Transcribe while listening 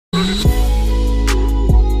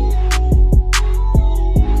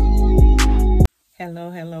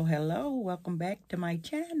Hello, hello, hello. Welcome back to my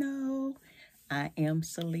channel. I am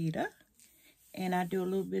Celida, and I do a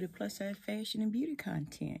little bit of plus size fashion and beauty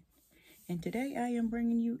content. And today I am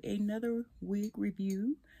bringing you another wig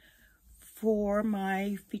review for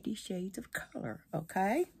my 50 Shades of Color,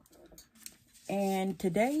 okay? And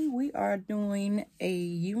today we are doing a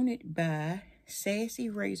unit by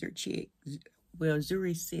Sassy Razor Chick. Well,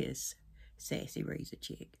 Zuri says Sassy Razor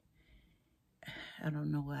Chick. I don't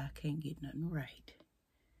know why I can't get nothing right.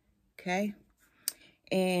 Okay.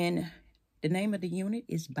 And the name of the unit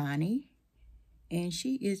is Baddi. And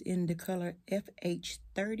she is in the color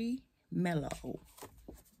FH30 Mellow.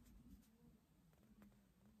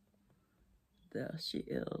 There she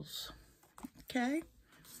is. Okay.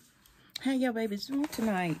 How y'all babies doing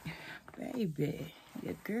tonight? Baby,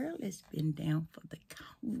 your girl has been down for the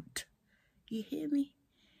count. You hear me?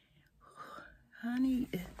 Honey,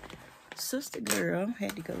 sister girl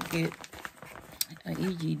had to go get an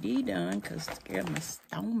EGD done because girl, my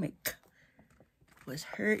stomach was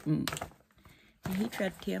hurting. And he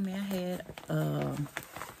tried to tell me I had an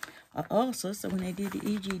ulcer. So when they did the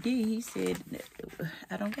EGD, he said,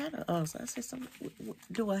 I don't got an ulcer. I said, so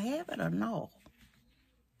do I have it or no?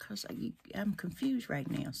 Because I'm confused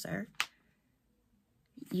right now, sir.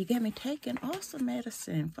 You got me taking ulcer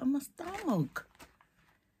medicine for my stomach.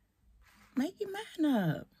 Make your mind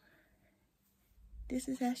up. This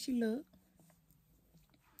is how she look.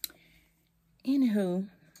 Anywho,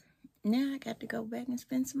 now I got to go back and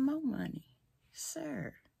spend some more money.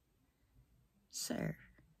 Sir,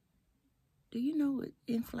 do you know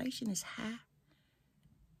inflation is high?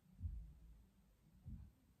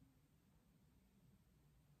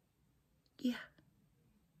 Yeah.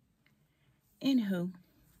 Anywho,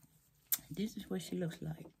 this is what she looks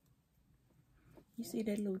like. You see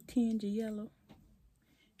that little tinge of yellow?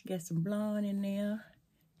 Got some blonde in there.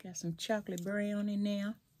 Got some chocolate brown in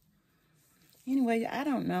there. Anyway, I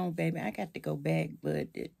don't know, baby. I got to go back, but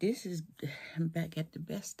this is, I'm back at the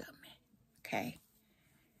best of me. Okay?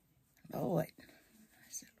 Lord. I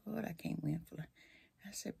said, Lord, I can't win for it.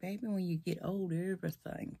 I said, baby, when you get older,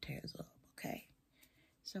 everything tears up, okay?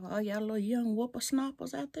 So all y'all little young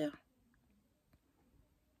whippersnappers out there,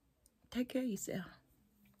 take care of yourself.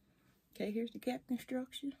 Okay, here's the cap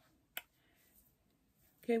construction.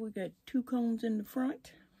 Okay, we got 2 combs in the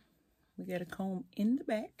front. We got a comb in the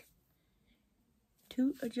back.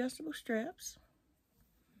 2 adjustable straps.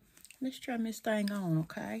 Let's try this thing on,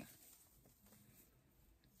 okay?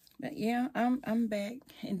 But yeah, I'm back.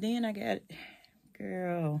 And then I got,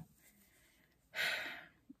 girl,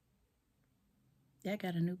 I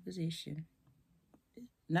got a new position.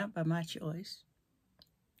 Not by my choice.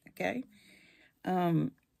 Okay?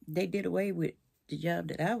 They did away with the job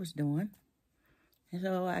that I was doing. And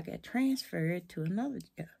so I got transferred to another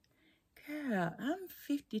job. Girl, I'm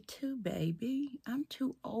 52, baby. I'm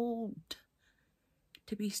too old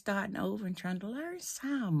to be starting over and trying to learn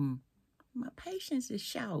something. My patience is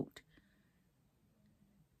short.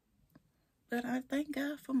 But I thank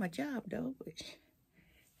God for my job, though. But,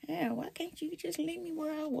 yeah, why can't you just leave me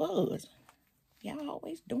where I was? Y'all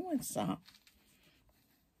always doing something.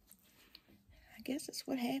 I guess that's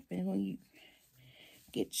what happens when you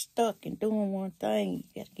get stuck and doing one thing.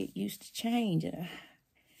 You got to get used to change.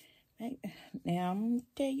 Now, I'm going to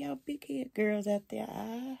tell y'all big head girls out there,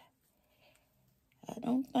 I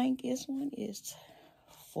don't think this one is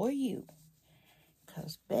for you.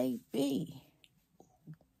 Because, baby,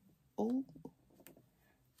 ooh,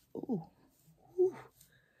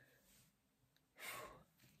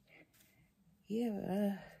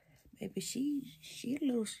 yeah, baby,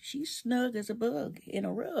 she's snug as a bug in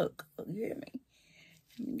a rug. You hear me?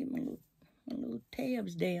 Let me get my little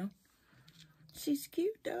tabs down. She's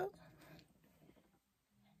cute, though.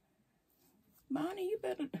 Bonnie, you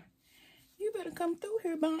better come through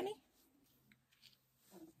here, Bonnie.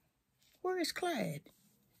 Where is Clyde?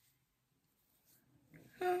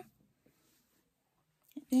 Huh?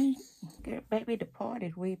 And then, baby, the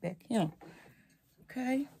party's way back here.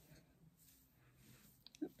 Okay?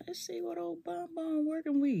 Let's see what old Bon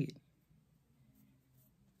working with.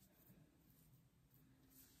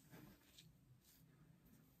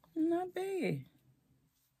 Not bad.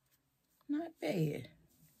 Not bad.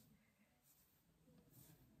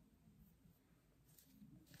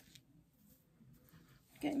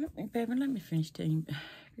 Okay, baby, let me finish telling you.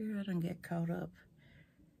 Girl, I done get caught up.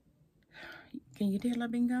 Can you tell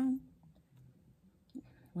I've been gone?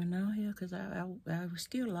 Well, no, here, because I was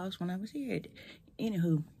still lost when I was here.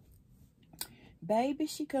 Anywho, baby,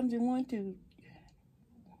 she comes in 1, 2.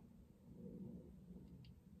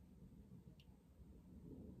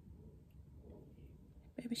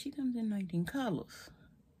 but she comes in 19 colors.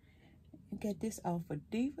 I got this off of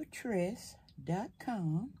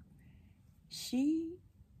divatress.com. She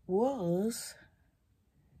was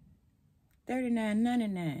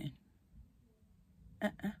 $39.99.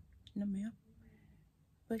 No ma'am.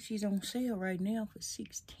 But she's on sale right now for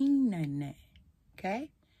 $16.99.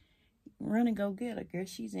 Okay? Run and go get her, girl.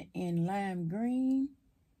 She's in lime green.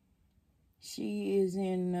 She is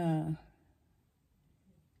in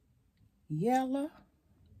yellow.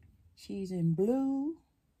 She's in blue.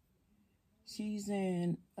 She's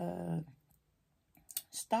in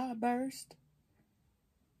Starburst.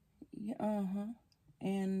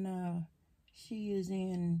 And she is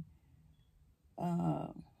in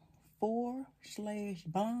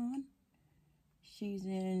 4/Bond. She's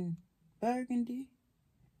in Burgundy.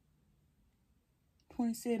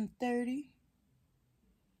 2730.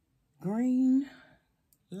 Green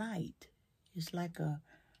light. It's like a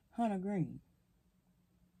hunter green.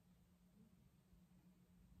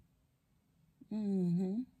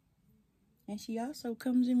 And she also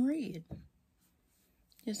comes in red.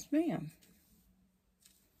 Yes, ma'am.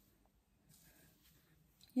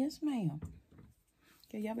 Yes, ma'am.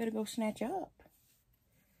 Okay, y'all better go snatch her up.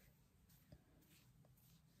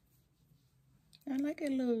 I like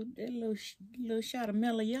that little shot of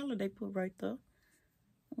mellow yellow they put right there.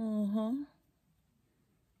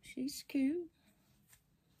 She's cute.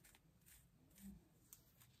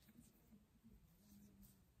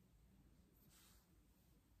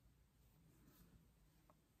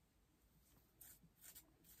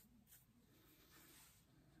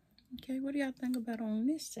 Okay, what do y'all think about on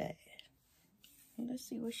this side? Let's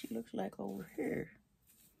see what she looks like over here.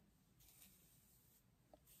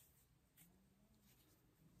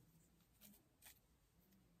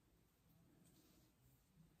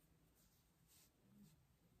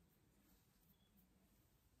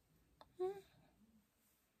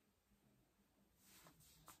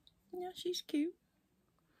 Yeah, she's cute.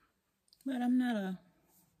 But I'm not a...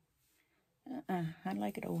 I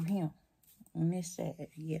like it over here. On this side,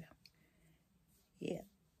 yeah. Yeah.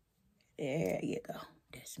 There you go.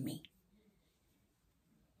 That's me.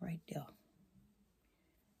 Right there.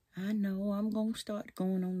 I know I'm going to start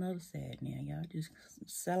going on the other side now. Y'all just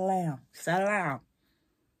settle down. Settle down.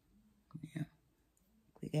 Yeah.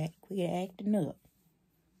 Quit acting up.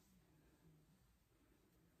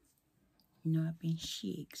 You know, I've been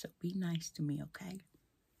chic, so be nice to me, okay?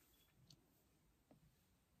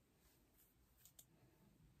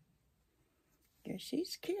 Yeah,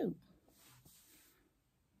 she's cute.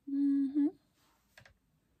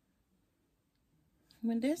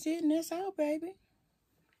 Well, that's it and that's all, baby.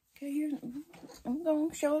 Okay, here, I'm going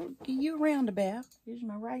to give you a roundabout. Here's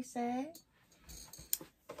my right side.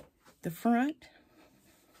 The front.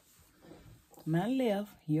 My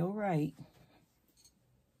left, your right.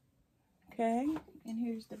 Okay, and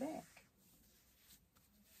here's the back.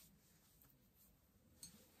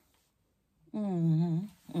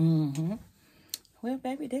 Well,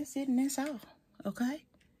 baby, that's it and that's all. Okay?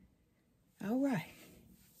 All right.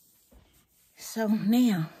 So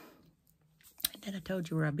now that I told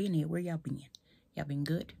you where I've been at, where y'all been? Y'all been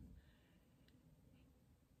good?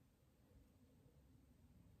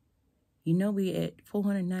 You know we at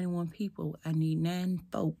 491 people. I need 9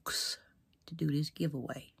 folks to do this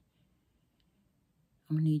giveaway.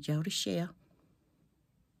 I'm going to need y'all to share.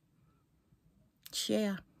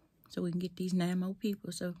 Share so we can get these 9 more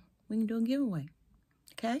people so we can do a giveaway.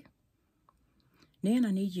 Okay? Then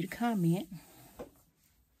I need you to comment.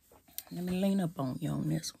 Let me lean up on you on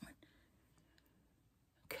this one.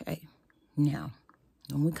 Okay. Now,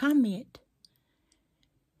 when we comment,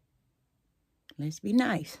 let's be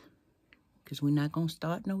nice. Because we're not going to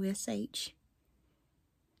start no SH.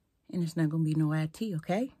 And it's not going to be no IT,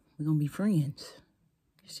 okay? We're going to be friends.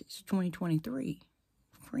 It's 2023.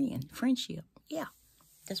 Friendship. Yeah,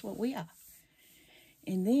 that's what we are.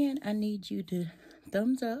 And then I need you to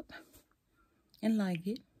thumbs up and like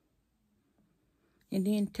it. And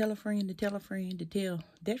then tell a friend to tell a friend to tell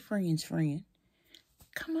that friend's friend.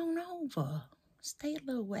 Come on over. Stay a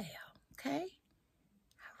little while, okay?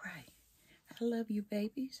 All right. I love you,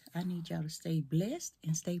 babies. I need y'all to stay blessed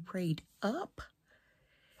and stay prayed up.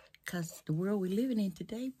 Because the world we're living in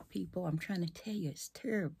today, people, I'm trying to tell you, it's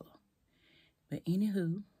terrible. But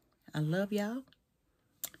anywho, I love y'all.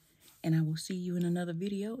 And I will see you in another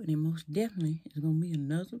video. And it most definitely is going to be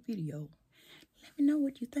another video. Let me know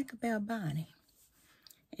what you think about Bonnie.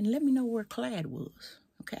 And let me know where Clyde was.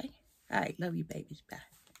 Okay? All right. Love you, babies. Bye.